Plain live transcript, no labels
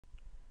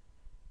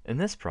In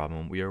this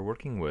problem, we are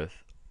working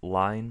with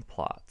line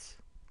plots.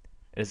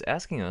 It is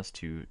asking us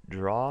to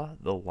draw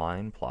the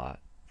line plot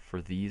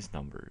for these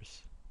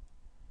numbers.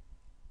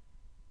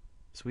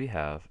 So we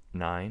have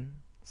 9,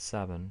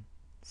 7,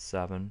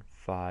 7,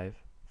 5,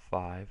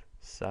 5,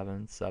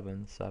 7,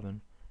 7,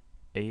 7,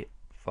 8,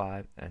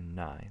 5, and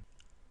 9.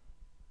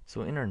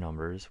 So in our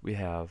numbers, we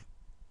have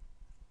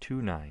two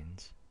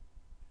 9s.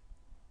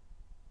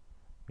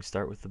 We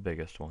start with the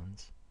biggest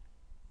ones.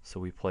 So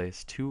we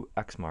place two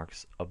X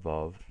marks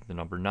above the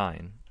number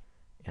 9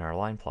 in our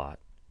line plot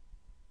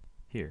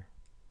here.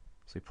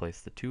 So we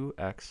place the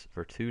 2x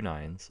for two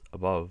 9s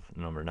above the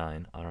number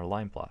 9 on our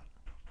line plot.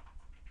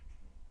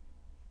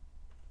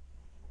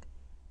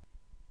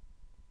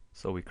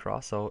 So we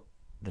cross out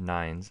the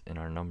 9s in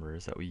our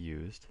numbers that we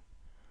used.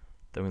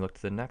 Then we look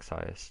to the next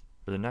highest,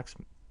 or the next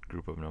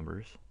group of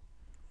numbers.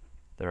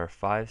 There are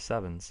 5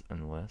 7s in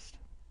the list.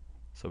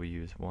 So we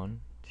use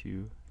 1,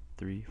 2,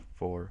 3,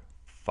 4,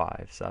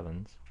 5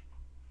 7s.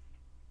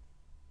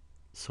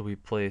 So we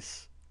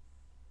place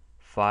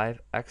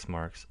 5 X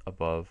marks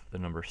above the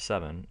number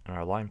 7 in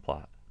our line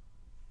plot.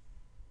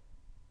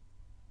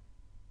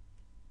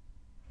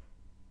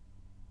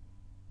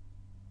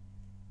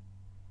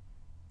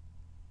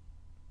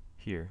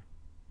 Here.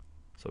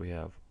 So we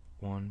have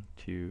 1,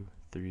 2,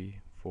 3,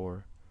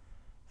 4,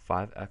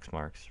 5 X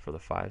marks for the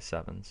 5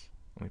 7s,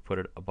 and we put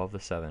it above the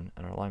 7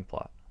 in our line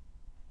plot.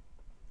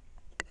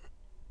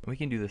 And we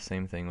can do the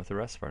same thing with the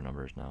rest of our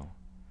numbers now.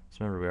 So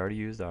remember, we already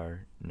used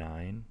our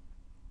 9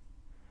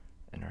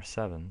 and our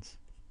 7s.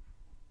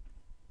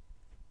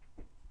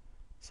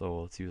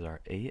 So let's use our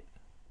 8,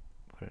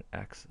 put an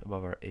X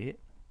above our 8,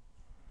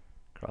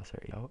 cross our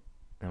 8 out,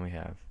 and we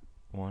have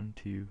 1,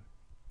 2,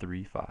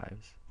 3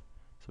 5s.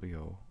 So we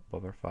go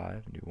above our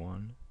 5 and do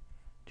 1,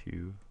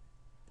 2,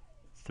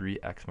 3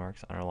 X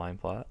marks on our line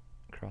plot,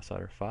 cross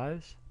out our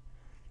 5s,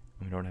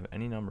 and we don't have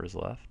any numbers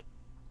left.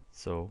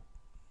 So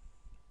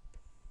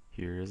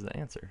here is the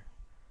answer.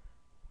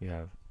 We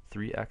have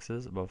 3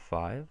 X's above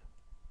 5,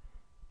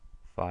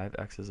 5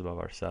 X's above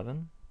our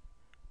 7,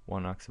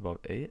 1 X above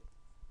 8,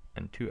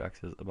 and 2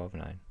 X's above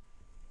 9.